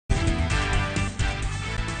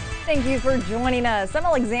Thank you for joining us. I'm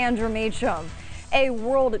Alexandra Meacham. A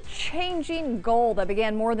world-changing goal that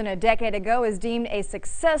began more than a decade ago is deemed a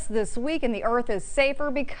success this week, and the Earth is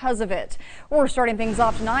safer because of it. We're starting things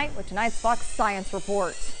off tonight with tonight's Fox Science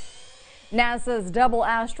Report. NASA's double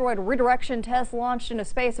asteroid redirection test launched into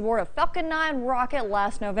space aboard a Falcon 9 rocket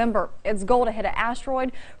last November. Its goal to hit an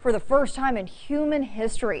asteroid for the first time in human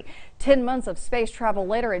history. 10 months of space travel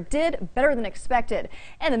later, it did better than expected.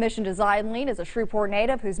 And the mission design lead is a Shreveport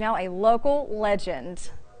native who's now a local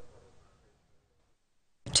legend.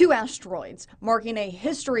 Two asteroids, marking a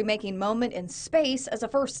history-making moment in space as a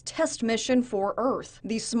first test mission for Earth.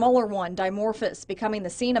 The smaller one, Dimorphos, becoming the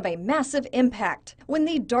scene of a massive impact when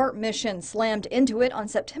the DART mission slammed into it on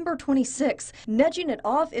September 26, nudging it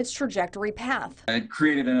off its trajectory path. It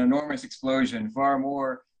created an enormous explosion, far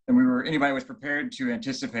more than anybody was prepared to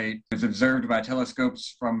anticipate. It was observed by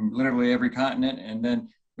telescopes from literally every continent, and then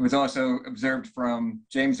it was also observed from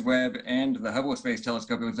James Webb and the Hubble Space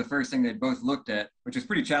Telescope. It was the first thing they both looked at, which is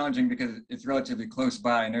pretty challenging because it's relatively close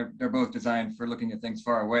by, and they're both designed for looking at things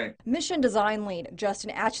far away. Mission design lead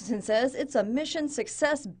Justin Atchison says it's a mission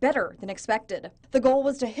success better than expected. The goal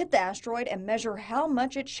was to hit the asteroid and measure how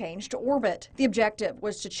much it changed to orbit. The objective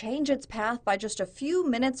was to change its path by just a few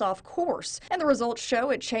minutes off course, and the results show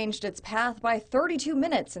it changed its path by 32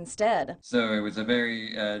 minutes instead. So it was a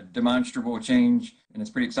very demonstrable change, and it's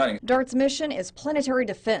pretty exciting. DART's mission is planetary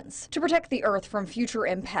defense, to protect the Earth from future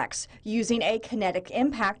impacts, using a kinetic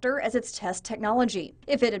impactor as its test technology.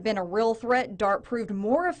 If it had been a real threat, DART proved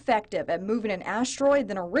more effective at moving an asteroid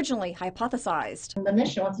than originally hypothesized. The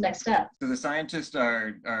mission, what's the next step? So the scientists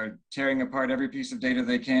are tearing apart every piece of data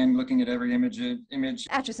they can, looking at every image.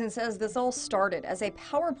 Atchison says this all started as a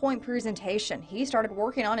PowerPoint presentation he started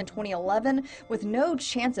working on in 2011 with no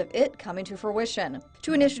chance of it coming to fruition.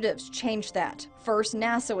 Two initiatives changed that. First,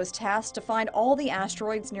 NASA was tasked to find all the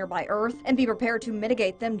asteroids nearby Earth and be prepared to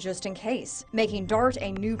mitigate them just in case, making DART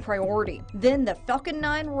a new priority. Then the Falcon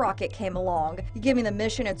 9 rocket came along, giving the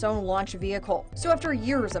mission its own launch vehicle. So after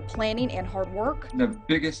years of planning and hard work, The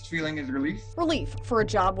biggest feeling is relief. Relief for a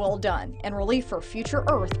job well done, and relief for future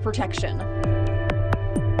Earth protection.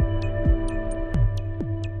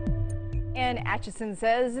 And Atchison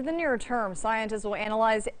says in the near term, scientists will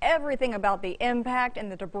analyze everything about the impact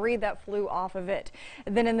and the debris that flew off of it.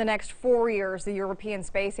 Then in the next 4 years, the European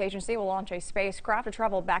Space Agency will launch a spacecraft to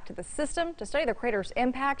travel back to the system to study the crater's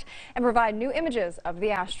impact and provide new images of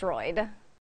the asteroid.